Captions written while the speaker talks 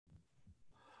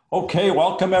Okay,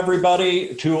 welcome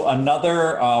everybody to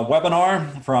another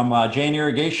webinar from Jain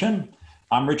Irrigation.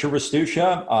 I'm Richard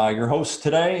Restuccia, your host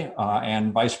today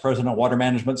and Vice President of Water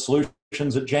Management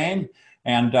Solutions at Jain.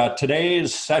 And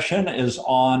today's session is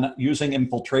on using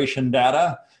infiltration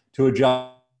data to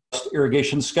adjust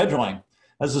irrigation scheduling.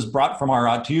 This is brought from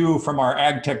to you from our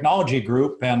Ag Technology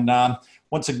Group. And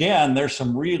once again, there's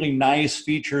some really nice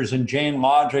features in Jain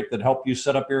Logic that help you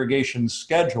set up irrigation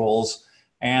schedules.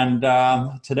 And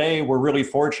today we're really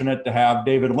fortunate to have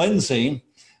David Lindsey,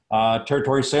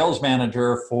 Territory Sales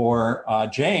Manager for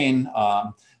Jain,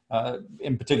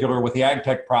 in particular with the ag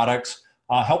tech products,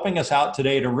 helping us out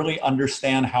today to really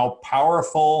understand how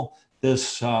powerful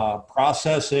this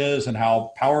process is and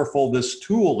how powerful this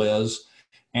tool is.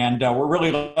 And we're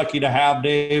really lucky to have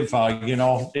Dave.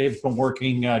 Dave's been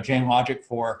working Jain Logic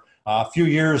for a few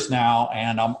years now,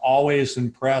 and I'm always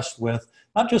impressed with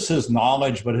not just his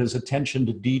knowledge, but his attention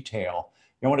to detail.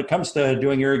 When it comes to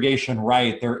doing irrigation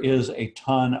right, there is a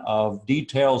ton of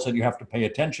details that you have to pay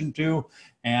attention to.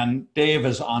 And Dave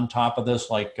is on top of this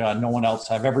like no one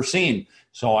else I've ever seen.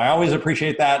 So I always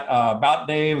appreciate that about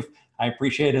Dave. I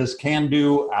appreciate his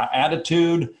can-do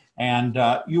attitude. And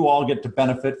you all get to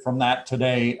benefit from that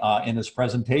today in his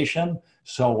presentation.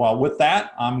 So with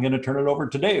that, I'm going to turn it over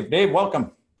to Dave. Dave,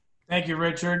 welcome. Thank you,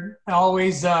 Richard.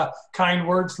 Always kind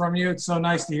words from you. It's so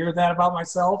nice to hear that about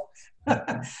myself.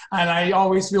 And I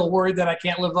always feel worried that I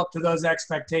can't live up to those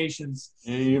expectations.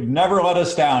 You've never let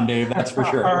us down, Dave. That's for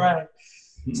sure. All right.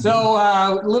 So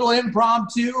a little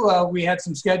impromptu. We had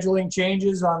some scheduling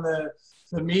changes on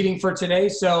the meeting for today,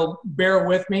 so bear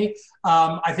with me.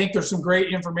 I think there's some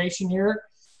great information here,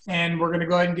 and we're going to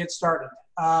go ahead and get started.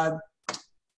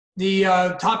 The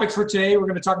topics for today, we're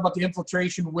going to talk about the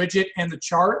infiltration widget and the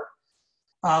chart,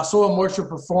 soil moisture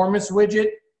performance widget,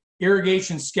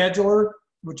 irrigation scheduler,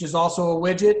 which is also a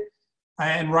widget,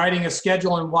 and writing a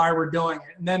schedule and why we're doing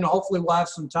it. And then hopefully we'll have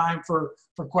some time for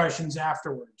questions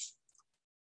afterwards.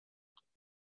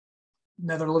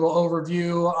 Another little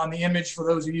overview on the image for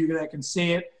those of you that can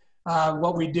see it.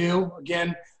 What we do,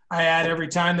 again, I add every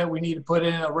time that we need to put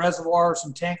in a reservoir or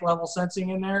some tank level sensing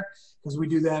in there, because we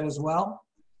do that as well.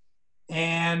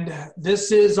 And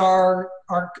this is our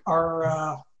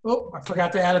oh, I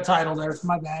forgot to add a title there, it's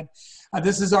my bad.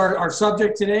 This is our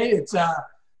subject today. It's Mr.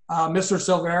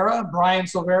 Silvera, Brian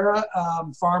Silvera,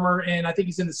 farmer, and I think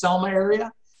he's in the Selma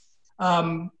area.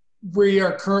 We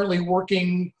are currently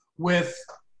working with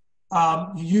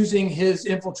using his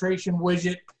infiltration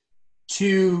widget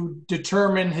to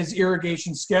determine his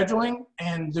irrigation scheduling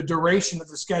and the duration of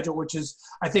the schedule, which is,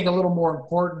 I think, a little more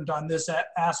important on this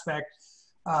aspect.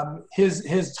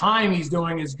 His time he's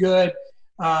doing is good.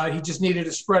 He just needed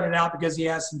to spread it out because he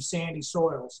has some sandy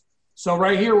soils. So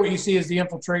right here, what you see is the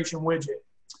infiltration widget.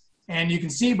 And you can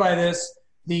see by this,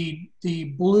 the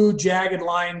blue jagged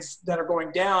lines that are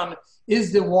going down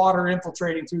is the water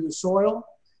infiltrating through the soil.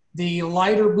 The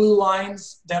lighter blue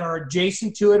lines that are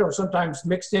adjacent to it or sometimes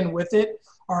mixed in with it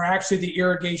are actually the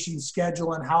irrigation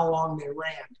schedule and how long they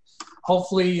ran.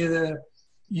 Hopefully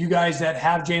you guys that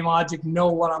have Jain Logic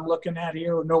know what I'm looking at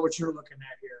here or know what you're looking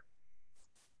at here.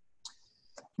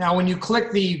 Now, when you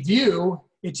click the view,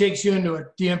 it takes you into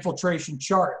the infiltration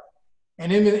chart.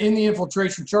 And in the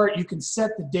infiltration chart, you can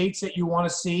set the dates that you want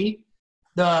to see.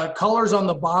 The colors on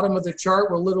the bottom of the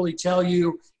chart will literally tell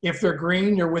you if they're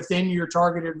green, you're within your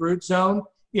targeted root zone.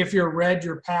 If you're red,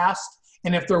 you're past.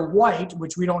 And if they're white,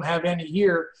 which we don't have any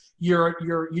here, you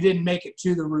didn't make it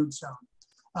to the root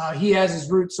zone. He has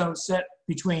his root zone set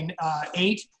between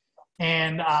 8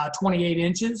 and 28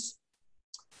 inches.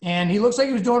 And he looks like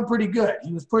he was doing pretty good.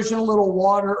 He was pushing a little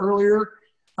water earlier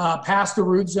past the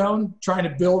root zone, trying to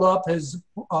build up his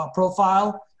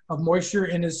profile of moisture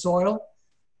in his soil.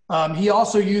 He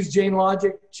also used Jain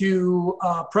Logic to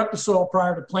prep the soil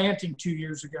prior to planting 2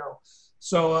 years ago.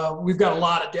 So we've got a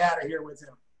lot of data here with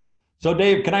him. So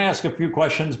Dave, can I ask a few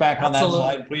questions back on that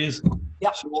slide, please?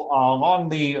 Yep. So along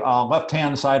the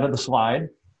left-hand side of the slide,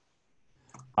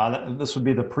 this would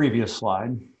be the previous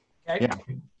slide. Okay. Yeah.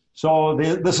 So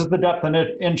this is the depth in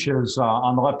inches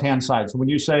on the left-hand side. So when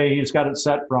you say he's got it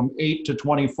set from 8 to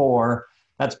 24,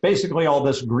 that's basically all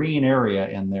this green area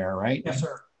in there, right? Yes,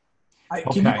 sir.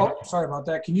 Okay. Sorry about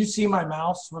that. Can you see my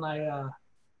mouse when I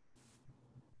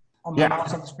on my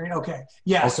mouse on the screen? Okay.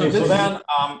 Yeah. Okay, so then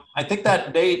I think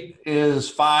that date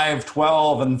is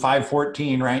 5/12 and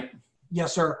 5/14, right?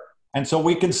 Yes, sir. And so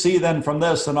we can see then from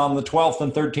this, and on the 12th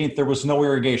and 13th, there was no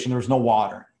irrigation, there was no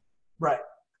water. Right.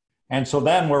 And so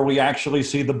then where we actually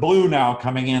see the blue now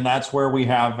coming in, that's where we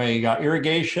have a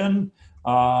irrigation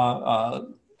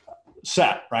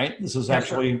set, right? This is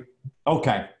actually,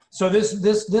 okay. So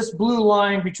this blue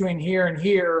line between here and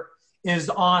here is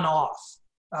on off.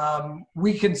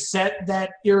 We can set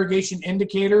that irrigation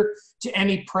indicator to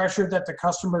any pressure that the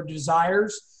customer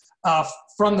desires.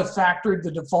 From the factory,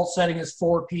 the default setting is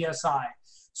 4 PSI.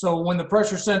 So when the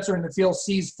pressure sensor in the field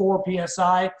sees 4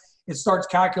 PSI, it starts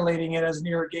calculating it as an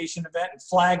irrigation event and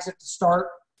flags it to start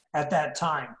at that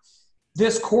time.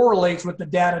 This correlates with the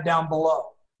data down below.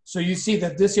 So you see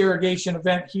that this irrigation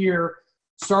event here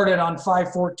started on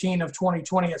 5/14 of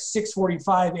 2020 at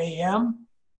 6:45 a.m.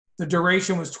 The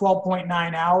duration was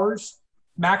 12.9 hours.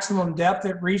 Maximum depth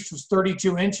it reached was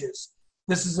 32 inches.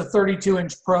 This is a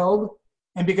 32-inch probe.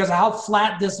 And because of how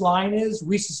flat this line is,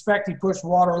 we suspect he pushed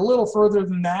water a little further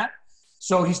than that.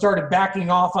 So he started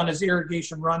backing off on his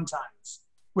irrigation run times,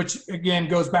 which again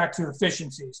goes back to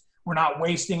efficiencies. We're not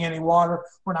wasting any water.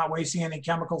 We're not wasting any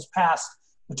chemicals past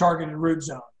the targeted root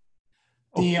zone.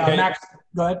 The Okay.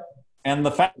 go ahead. And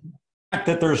the fact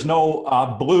that there's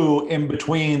no blue in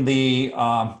between the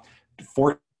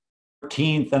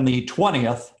 14th and the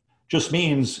 20th just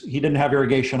means he didn't have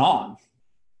irrigation on.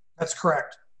 That's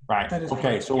correct. Right. That is Okay.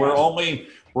 correct. So Yes.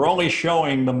 we're only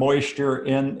showing the moisture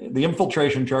in the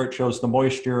infiltration chart shows the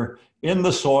moisture in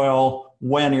the soil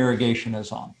when irrigation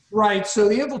is on. Right. So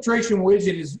the infiltration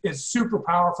widget is super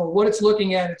powerful. What it's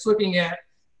looking at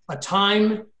a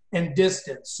time and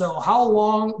distance. So how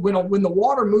long, when the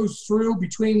water moves through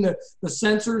between the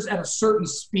sensors at a certain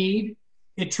speed,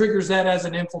 it triggers that as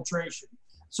an infiltration.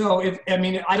 So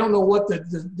I don't know what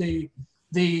the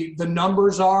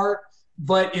numbers are,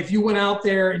 but if you went out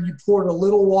there and you poured a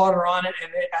little water on it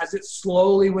and as it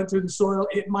slowly went through the soil,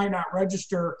 it might not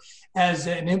register as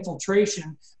an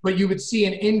infiltration, but you would see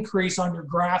an increase on your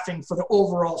graphing for the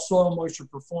overall soil moisture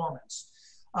performance.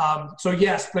 So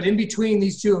yes, but in between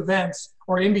these two events,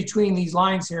 or in between these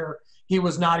lines here, he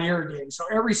was not irrigating. So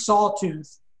every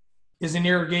sawtooth is an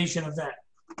irrigation event.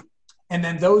 And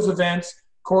then those events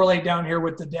correlate down here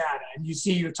with the data. And you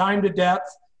see your time to depth,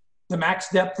 the max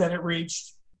depth that it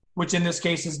reached, which in this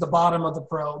case is the bottom of the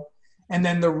probe, and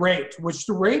then the rate, which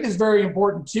the rate is very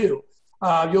important too.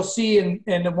 You'll see in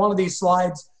one of these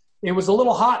slides, it was a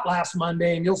little hot last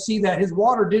Monday, and you'll see that his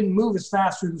water didn't move as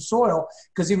fast through the soil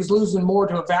because he was losing more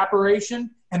to evaporation,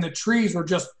 and the trees were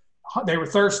they were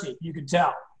thirsty, you could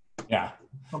tell. Yeah.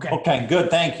 Okay. Okay, good.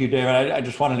 Thank you, David. I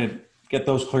just wanted to get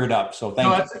those cleared up. So thank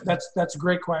you. That's a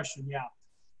great question. Yeah.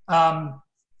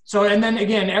 So, and then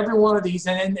again, every one of these,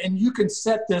 and you can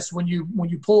set this when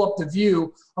you pull up the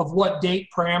view of what date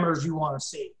parameters you want to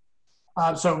see.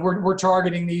 So we're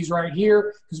targeting these right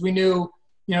here because we knew,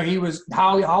 he was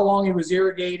how long he was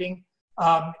irrigating.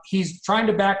 He's trying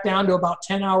to back down to about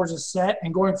 10 hours a set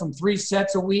and going from 3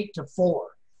 sets a week to 4.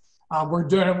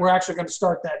 We're actually going to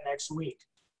start that next week.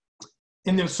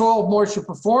 In the soil moisture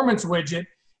performance widget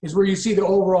is where you see the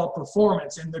overall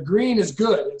performance, and the green is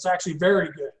good. It's actually very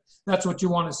good. That's what you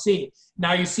want to see.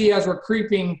 Now you see as we're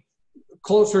creeping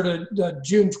closer to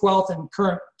June 12th and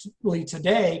currently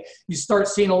today, you start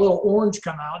seeing a little orange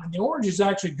come out, and the orange is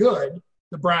actually good,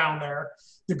 the brown there.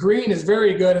 The green is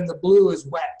very good, and the blue is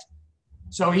wet.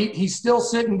 So he's still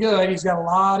sitting good. He's got a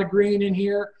lot of green in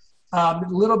here, a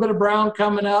little bit of brown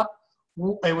coming up.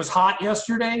 It was hot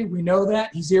yesterday. We know that.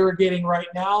 He's irrigating right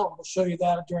now. We'll show you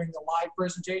that during the live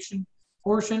presentation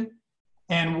portion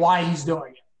and why he's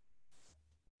doing it.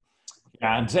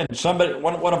 Yeah, and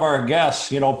one of our guests,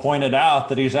 pointed out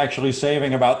that he's actually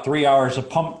saving about 3 hours of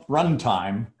pump run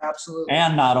time. Absolutely.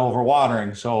 And not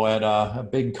overwatering. So at a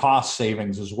big cost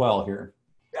savings as well here.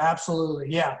 Absolutely.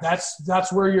 Yeah,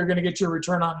 that's where you're going to get your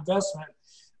return on investment.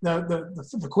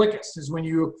 The quickest is when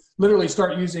you literally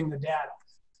start using the data.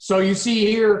 So you see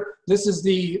here, this is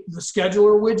the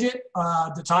scheduler widget.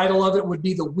 The title of it would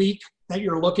be the week that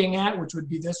you're looking at, which would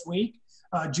be this week,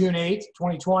 June 8th,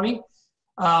 2020.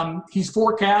 He's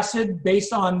forecasted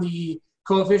based on the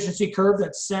coefficient curve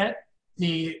that's set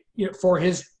for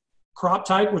his crop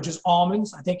type, which is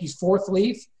almonds. I think he's 4th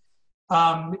leaf.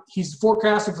 He's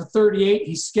forecasted for 38.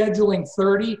 He's scheduling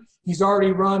 30. He's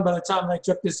already run, by the time I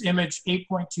took this image,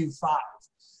 8.25.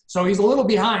 So he's a little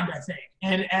behind, I think.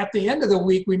 And at the end of the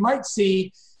week, we might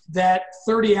see that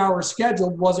 30 hours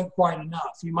scheduled wasn't quite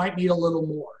enough. You might need a little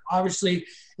more. Obviously,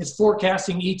 it's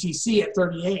forecasting ETC at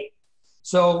 38.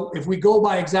 So if we go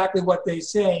by exactly what they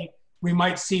say, we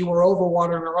might see we're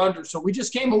overwatering or under. So we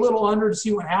just came a little under to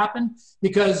see what happened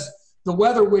because the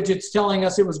weather widget's telling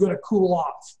us it was going to cool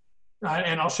off.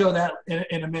 And I'll show that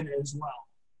in a minute as well.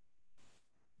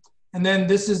 And then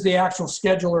this is the actual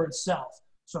scheduler itself.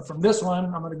 So from this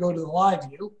one, I'm going to go to the live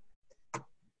view.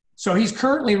 So he's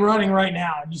currently running right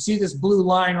now. And you see this blue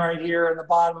line right here in the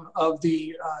bottom of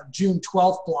the June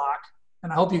 12th block.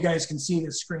 And I hope you guys can see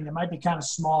this screen. It might be kind of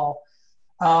small.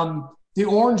 The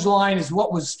orange line is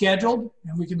what was scheduled,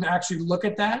 and we can actually look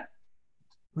at that.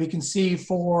 We can see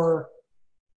for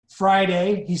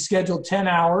Friday, he scheduled 10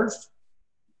 hours.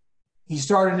 He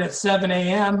started at 7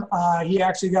 a.m. He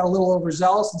actually got a little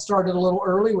overzealous and started a little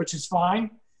early, which is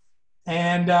fine.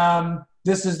 And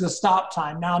this is the stop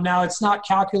time. Now it's not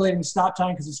calculating stop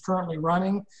time because it's currently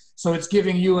running. So it's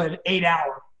giving you an 8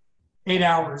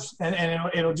 hours,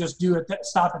 and it'll just do it,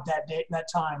 stop at that date, that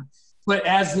time. But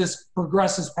as this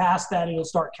progresses past that, it'll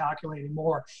start calculating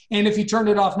more. And if you turned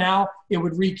it off now, it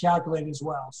would recalculate as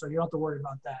well. So you don't have to worry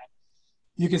about that.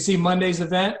 You can see Monday's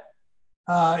event.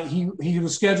 He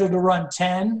was scheduled to run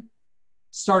 10,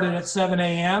 started at 7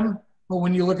 a.m. But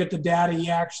when you look at the data,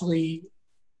 he actually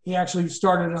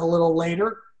started a little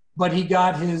later, but he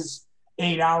got his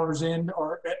 8 hours in,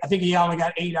 or I think he only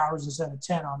got 8 hours instead of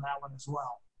 10 on that one as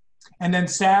well. And then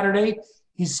Saturday,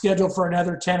 he's scheduled for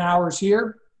another 10 hours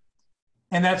here.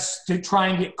 And that's to try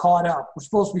and get caught up. We're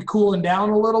supposed to be cooling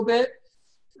down a little bit.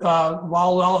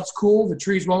 While it's cool, the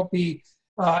trees won't be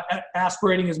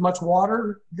aspirating as much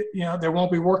water. You know, they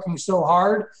won't be working so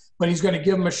hard, but he's going to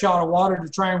give them a shot of water to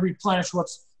try and replenish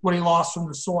what he lost from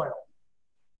the soil.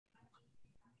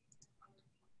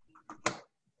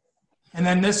 And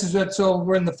then this is it. So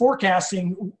we're in the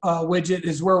forecasting widget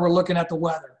is where we're looking at the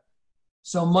weather.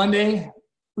 So Monday,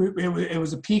 it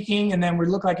was a peaking, and then we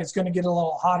look like it's going to get a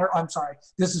little hotter. I'm sorry,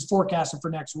 this is forecasted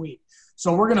for next week.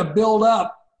 So we're going to build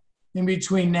up in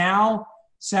between now,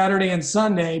 Saturday and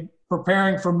Sunday,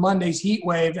 preparing for Monday's heat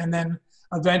wave, and then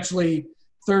eventually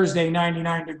Thursday,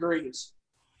 99 degrees.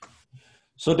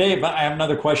 So Dave, I have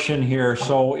another question here.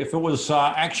 So if it was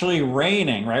actually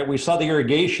raining, right? We saw the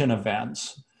irrigation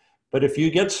events, but if you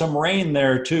get some rain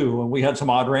there too, and we had some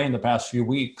odd rain the past few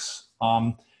weeks,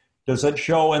 does it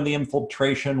show in the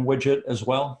infiltration widget as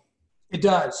well? It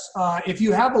does. If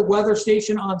you have a weather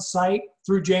station on site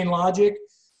through Jain Logic,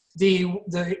 the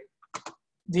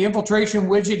infiltration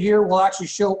widget here will actually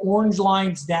show orange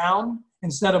lines down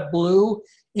instead of blue,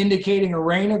 indicating a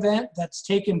rain event that's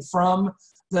taken from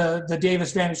the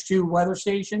Davis Vantage 2 weather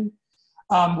station.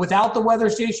 Without the weather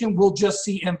station, we'll just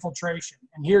see infiltration.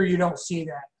 And here you don't see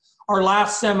that. Our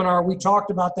last seminar, we talked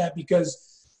about that because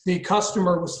the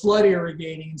customer was flood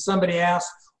irrigating, and somebody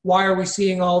asked, why are we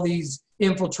seeing all these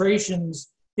infiltrations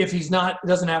if he's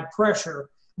doesn't have pressure?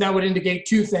 That would indicate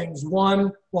two things.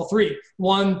 Three.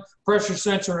 One, pressure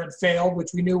sensor had failed,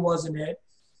 which we knew wasn't it.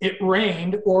 It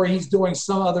rained, or he's doing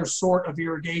some other sort of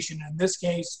irrigation. In this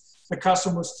case, the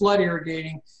customer was flood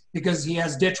irrigating because he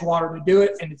has ditch water to do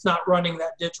it, and it's not running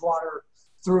that ditch water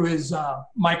through his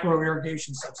micro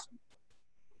irrigation system.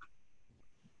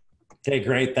 Okay,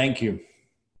 great. Thank you.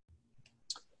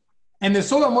 And the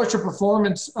soil moisture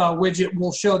performance widget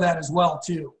will show that as well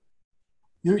too.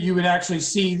 You would actually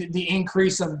see the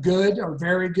increase of good or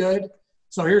very good.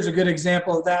 So here's a good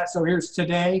example of that. So here's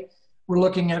today. We're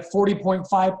looking at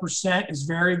 40.5% is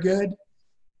very good.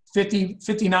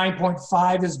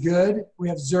 59.5 is good. We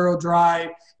have 0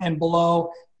 dry and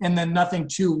below, and then nothing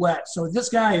too wet. So this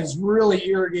guy is really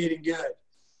irrigating good.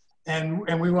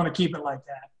 And we want to keep it like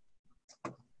that.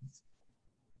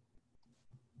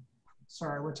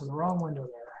 Sorry, I went to the wrong window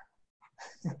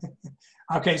there.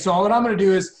 Okay, so what I'm going to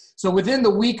do is, so within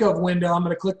the week of window, I'm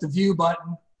going to click the view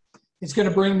button. It's going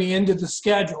to bring me into the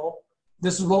schedule.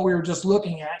 This is what we were just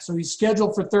looking at. So he's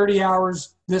scheduled for 30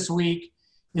 hours this week.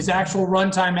 His actual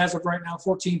runtime as of right now,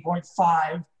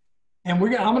 14.5. And I'm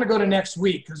going to go to next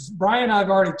week because Brian and I have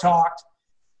already talked,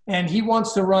 and he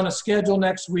wants to run a schedule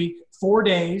next week, 4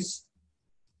 days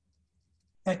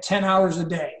at 10 hours a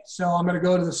day. So I'm going to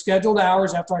go to the scheduled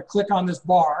hours. After I click on this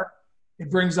bar, it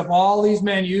brings up all these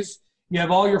menus. You have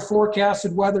all your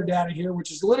forecasted weather data here,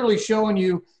 which is literally showing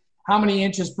you how many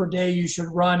inches per day you should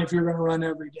run if you're going to run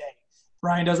every day.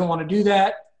 Brian doesn't want to do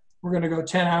that. We're going to go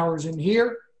 10 hours in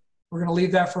here. We're going to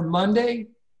leave that for Monday,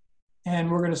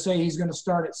 and we're going to say he's going to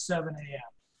start at 7 a.m.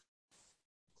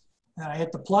 And I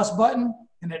hit the plus button,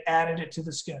 and it added it to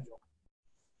the schedule.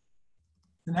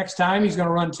 The next time he's going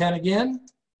to run 10 again.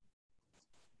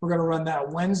 We're going to run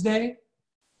that Wednesday,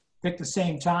 pick the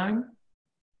same time,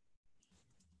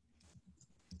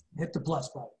 hit the plus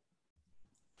button.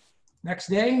 Next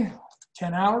day,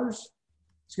 10 hours.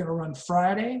 He's going to run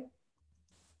Friday.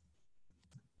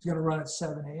 He's going to run at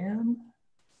 7 a.m.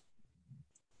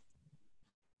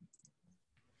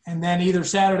 And then either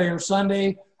Saturday or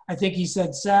Sunday. I think he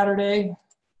said Saturday.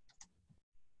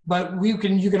 But you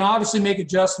can obviously make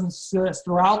adjustments to this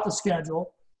throughout the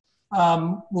schedule.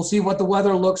 We'll see what the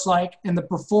weather looks like and the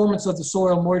performance of the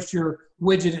soil moisture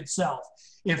widget itself.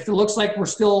 If it looks like we're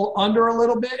still under a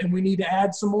little bit and we need to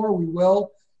add some more, we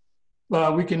will.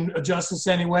 We can adjust this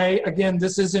anyway. Again,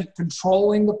 this isn't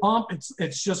controlling the pump.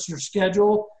 It's just your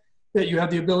schedule that you have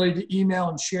the ability to email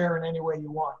and share in any way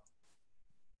you want.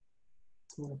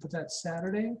 So we're going to put that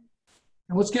Saturday.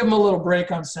 And let's give him a little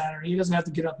break on Saturday. He doesn't have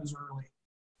to get up as early.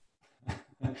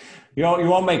 You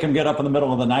won't make him get up in the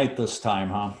middle of the night this time,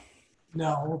 huh?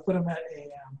 No, we'll put him at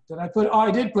AM. Did I put, oh,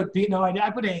 I did put Pete. No, I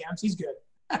put AMs. He's good.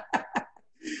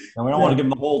 And we don't want to give him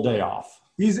the whole day off.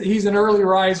 He's an early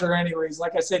riser anyways.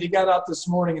 Like I said, he got up this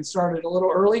morning and started a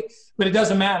little early, but it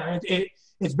doesn't matter.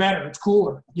 It's better. It's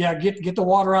cooler. Yeah, get the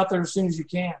water out there as soon as you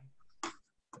can.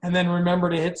 And then remember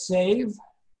to hit save.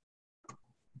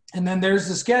 And then there's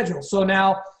the schedule. So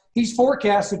now he's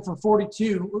forecasted for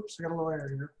 42. Oops, I got a little error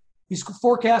here. He's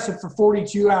forecasted for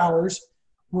 42 hours.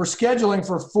 We're scheduling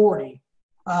for 40.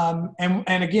 And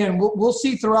again, we'll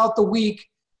see throughout the week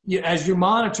as you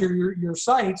monitor your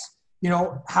sites,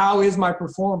 how is my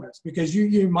performance? Because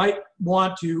you might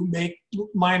want to make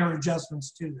minor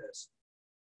adjustments to this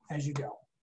as you go.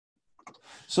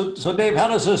 So Dave, how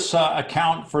does this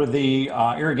account for the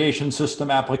irrigation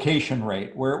system application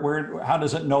rate? How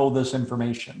does it know this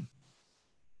information?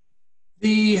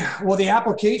 The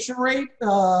application rate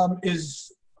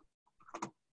is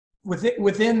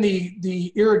within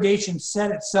the irrigation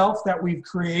set itself that we've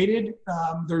created.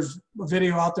 There's a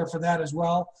video out there for that as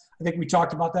well. I think we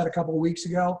talked about that a couple of weeks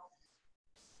ago.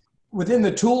 Within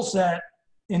the tool set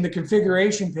in the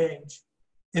configuration page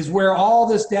is where all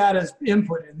this data is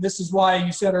inputted. And this is why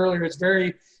you said earlier it's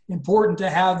very important to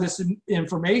have this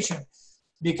information,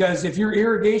 because if your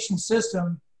irrigation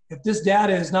system, if this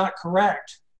data is not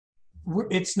correct,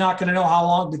 it's not going to know how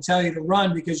long to tell you to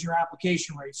run because your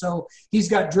application rate. So he's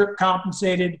got drip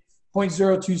compensated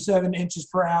 0.027 inches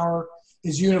per hour.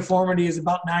 His uniformity is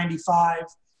about 95.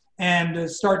 And the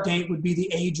start date would be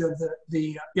the age of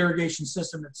the irrigation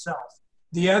system itself.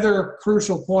 The other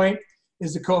crucial point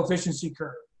is the coefficient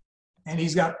curve. And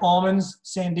he's got Almond's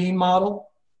Sandine model.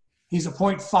 He's a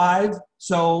 0.5.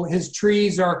 So his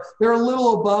trees they're a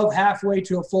little above halfway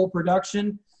to a full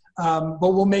production. But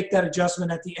we'll make that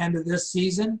adjustment at the end of this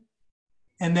season.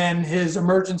 And then his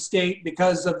emergent state,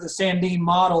 because of the Sandine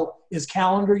model, is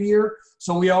calendar year.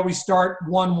 So we always start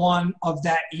 1/1 of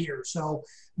that year. So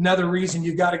another reason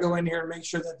you got to go in here and make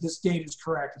sure that this date is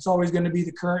correct. It's always going to be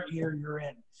the current year you're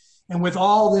in. And with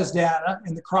all this data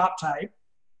and the crop type,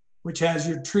 which has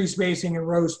your tree spacing and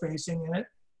row spacing in it,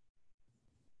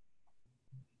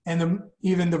 and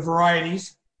even the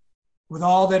varieties, with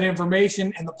all that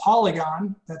information and the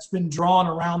polygon that's been drawn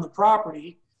around the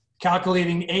property,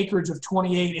 calculating acreage of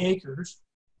 28 acres,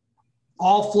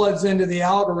 all floods into the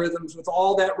algorithms with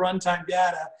all that runtime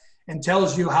data and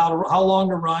tells you how long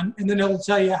to run. And then it'll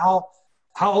tell you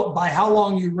by how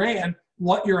long you ran,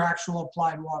 what your actual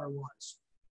applied water was.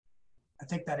 I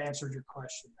think that answered your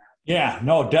question there. Yeah,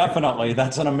 no, definitely.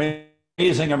 That's an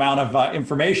amazing amount of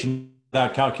information,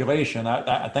 that calculation.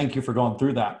 I thank you for going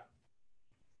through that.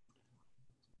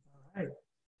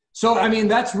 So, I mean,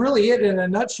 that's really it in a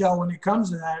nutshell when it comes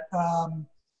to that.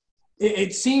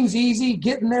 It seems easy.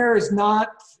 Getting there is not,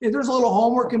 there's a little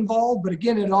homework involved, but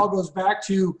again, it all goes back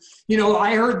to,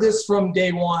 I heard this from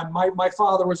day one. My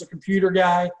father was a computer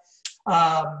guy.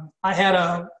 I had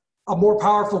a more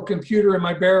powerful computer in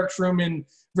my barracks room in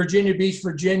Virginia Beach,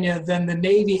 Virginia than the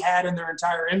Navy had in their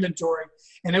entire inventory.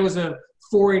 And it was a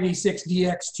 486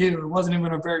 DX2. It wasn't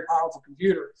even a very powerful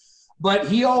computer. But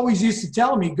he always used to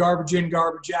tell me garbage in,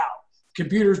 garbage out.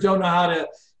 Computers don't know how to,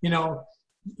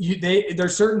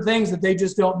 there's certain things that they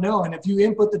just don't know. And if you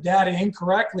input the data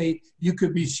incorrectly, you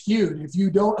could be skewed. If you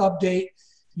don't update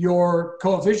your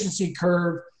coefficient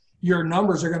curve, your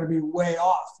numbers are going to be way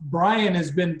off. Brian has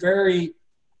been very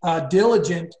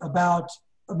diligent about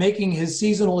making his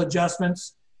seasonal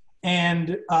adjustments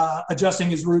and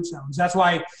adjusting his root zones. That's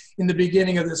why in the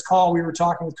beginning of this call, we were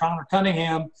talking with Connor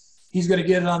Cunningham. He's going to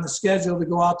get it on the schedule to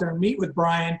go out there and meet with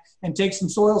Brian and take some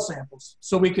soil samples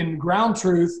so we can ground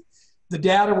truth the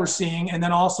data we're seeing, and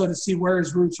then also to see where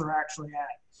his roots are actually at.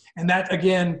 And that,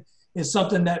 again, is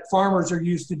something that farmers are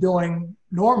used to doing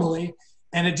normally,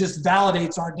 and it just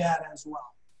validates our data as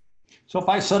well. So if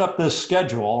I set up this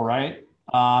schedule, right,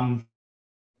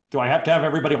 do I have to have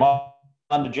everybody log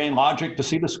on to Jain Logic to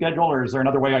see the schedule, or is there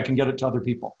another way I can get it to other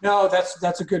people? No,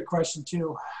 that's a good question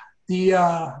too.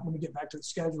 Let me get back to the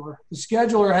scheduler. The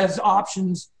scheduler has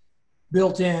options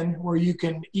built in where you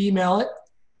can email it.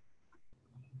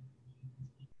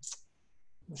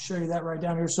 I'll show you that right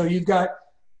down here. So you've got,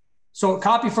 so a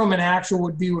copy from an actual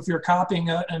would be if you're copying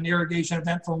an irrigation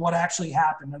event from what actually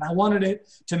happened. And I wanted it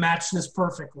to match this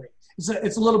perfectly.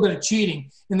 It's a little bit of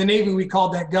cheating. In the Navy, we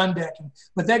called that gun decking.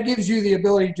 But that gives you the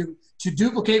ability to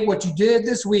duplicate what you did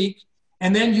this week,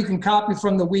 and then you can copy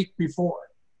from the week before.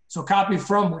 So copy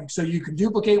from week. So you can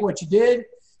duplicate what you did,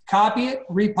 copy it,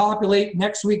 repopulate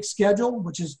next week's schedule,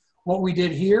 which is what we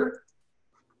did here.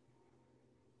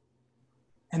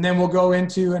 And then we'll go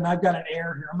into, and I've got an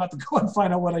error here. I'm about to go and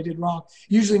find out what I did wrong.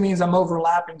 Usually means I'm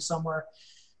overlapping somewhere.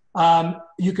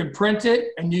 You can print it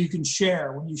and you can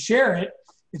share. When you share it,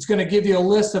 it's going to give you a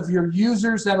list of your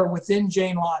users that are within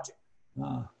Jain Logic.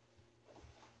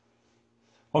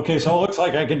 Okay, so it looks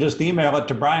like I can just email it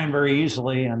to Brian very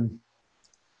easily. And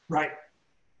right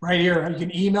here, you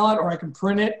can email it, or I can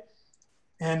print it.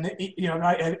 And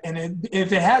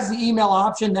if it has the email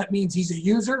option, that means he's a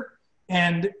user,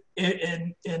 and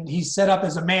he's set up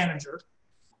as a manager.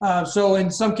 So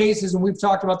in some cases, and we've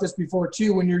talked about this before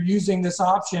too, when you're using this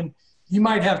option, you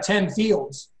might have 10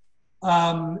 fields.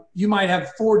 You might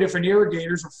have 4 different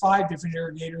irrigators or 5 different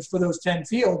irrigators for those 10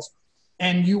 fields.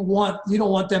 And you don't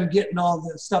want them getting all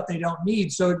the stuff they don't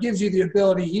need. So it gives you the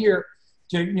ability here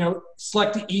to,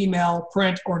 select the email,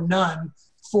 print, or none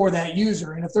for that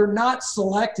user. And if they're not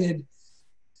selected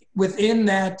within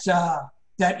that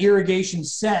irrigation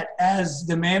set as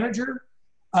the manager,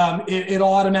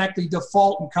 it'll automatically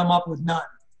default and come up with none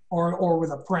or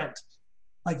with a print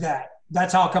like that.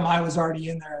 That's how come I was already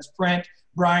in there as print.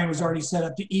 Brian was already set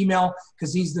up to email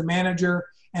because he's the manager.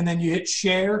 And then you hit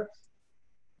share.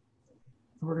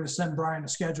 We're going to send Brian a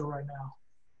schedule right now.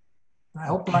 I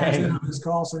hope Brian's in on this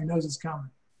call so he knows it's coming.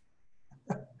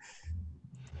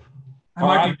 I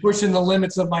might be pushing the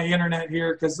limits of my internet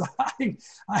here because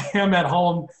I am at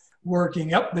home working.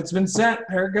 Yep, it's been sent.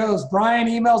 There it goes. Brian,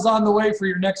 email's on the way for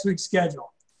your next week's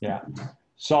schedule. Yeah.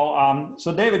 So,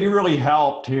 David, you really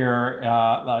helped here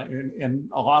in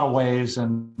a lot of ways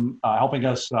in helping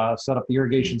us set up the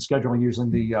irrigation scheduling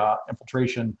using the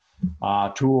infiltration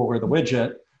tool or the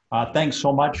widget. Thanks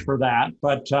so much for that.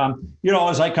 But,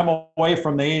 as I come away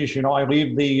from these, I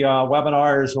leave the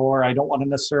webinars, or I don't want to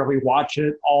necessarily watch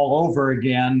it all over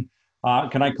again.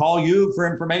 Can I call you for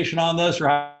information on this,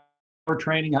 or for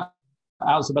training?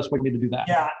 How's the best way for me to do that?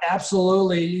 Yeah,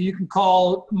 absolutely. You can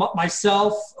call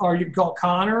myself, or you can call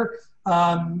Connor,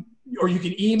 or you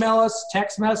can email us,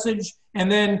 text message.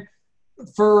 And then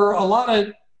for a lot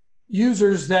of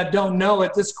users that don't know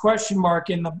it, this question mark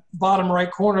in the bottom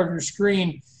right corner of your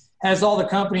screen has all the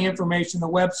company information, the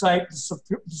website,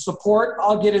 the support.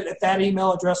 I'll get it at that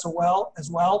email address as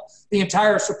well. The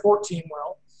entire support team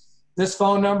will. This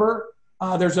phone number,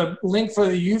 there's a link for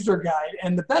the user guide.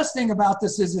 And the best thing about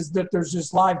this is that there's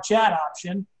this live chat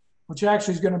option, which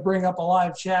actually is going to bring up a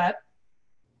live chat.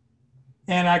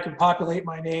 And I can populate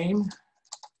my name.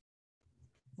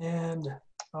 And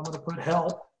I'm going to put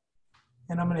help.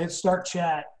 And I'm going to hit start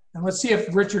chat. And let's see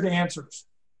if Richard answers.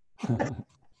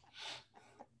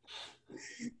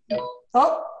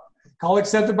 Oh, call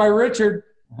accepted by Richard,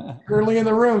 currently in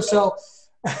the room. So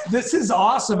this is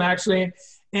awesome, actually.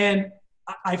 And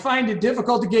I find it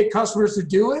difficult to get customers to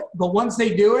do it, but once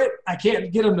they do it, I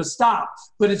can't get them to stop.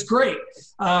 But it's great.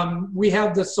 We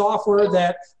have the software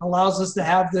that allows us to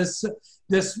have this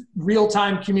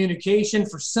real-time communication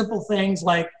for simple things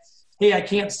like, hey, I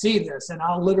can't see this. And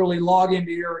I'll literally log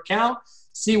into your account,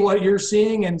 see what you're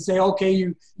seeing, and say,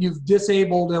 okay, you've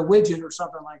disabled a widget or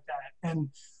something like that. And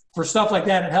for stuff like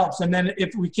that, it helps. And then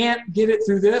if we can't get it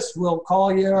through this, we'll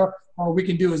call you, or we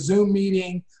can do a Zoom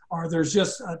meeting, or there's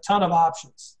just a ton of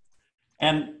options.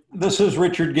 And this is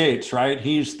Richard Gates, right?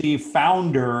 He's the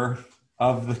founder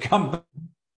of the company,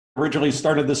 originally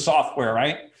started this software,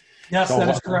 right? Yes, that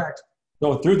is correct.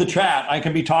 So through the chat, I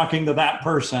can be talking to that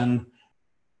person.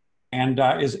 And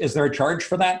is there a charge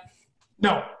for that?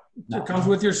 No. It comes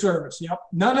with your service. Yep.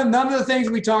 None of the things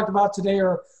we talked about today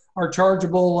are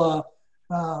chargeable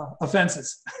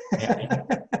offenses.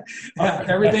 Yeah,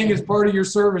 everything is part of your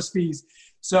service fees.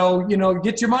 So,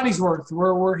 get your money's worth.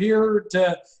 We're here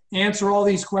to answer all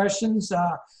these questions.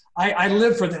 I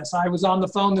live for this. I was on the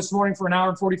phone this morning for 1 hour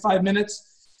and 45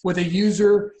 minutes with a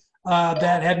user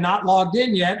that had not logged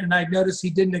in yet, and I noticed he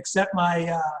didn't accept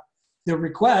the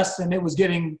request, and it was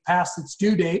getting past its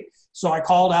due date. So I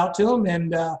called out to him,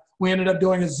 and we ended up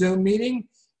doing a Zoom meeting.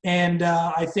 And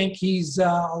I think he's a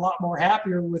lot more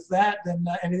happier with that than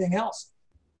anything else.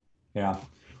 Yeah.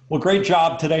 Well, great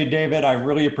job today, David. I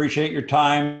really appreciate your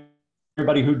time.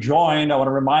 Everybody who joined, I want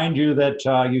to remind you that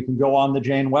you can go on the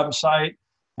Jain website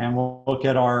and we'll look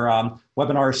at our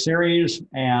webinar series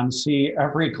and see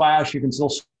every class. You can still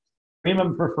stream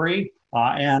them for free.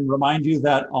 And remind you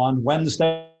that on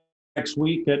Wednesday next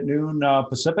week at noon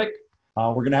Pacific,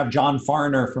 we're going to have John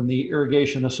Farner from the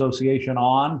Irrigation Association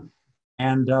on.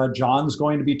 And John's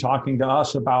going to be talking to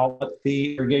us about what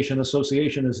the Irrigation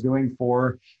Association is doing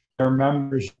for their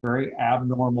members. Very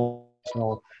abnormal.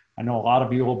 So I know a lot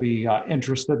of you will be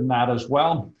interested in that as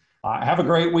well. Have a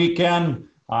great weekend.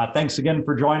 Thanks again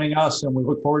for joining us, and we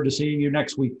look forward to seeing you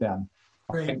next week then.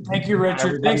 Great. Thank you, Richard.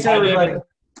 Everybody. Thanks, everybody.